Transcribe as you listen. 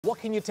What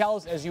can you tell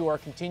us as you are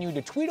continuing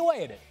to tweet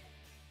away at it?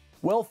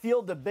 Well,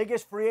 Field, the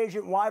biggest free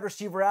agent wide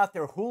receiver out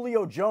there,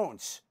 Julio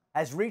Jones,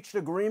 has reached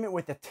agreement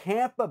with the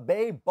Tampa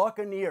Bay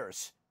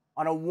Buccaneers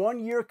on a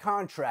one-year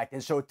contract.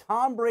 And so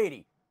Tom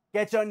Brady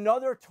gets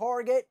another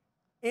target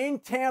in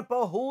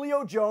Tampa.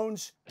 Julio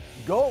Jones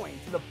going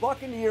to the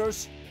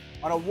Buccaneers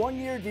on a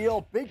one-year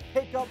deal. Big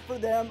pickup for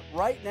them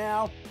right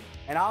now.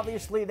 And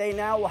obviously they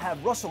now will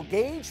have Russell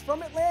Gage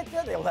from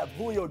Atlanta. They'll have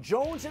Julio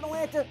Jones in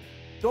Atlanta.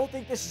 Don't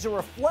think this is a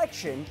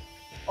reflection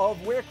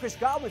of where Chris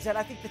Godwin's at.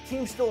 I think the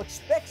team still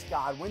expects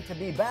Godwin to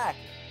be back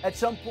at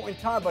some point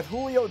in time. But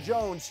Julio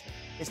Jones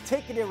is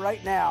taking it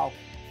right now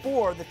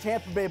for the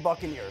Tampa Bay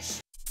Buccaneers.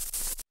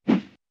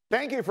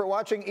 Thank you for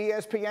watching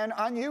ESPN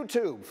on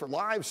YouTube. For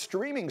live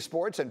streaming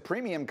sports and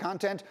premium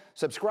content,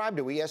 subscribe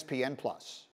to ESPN+.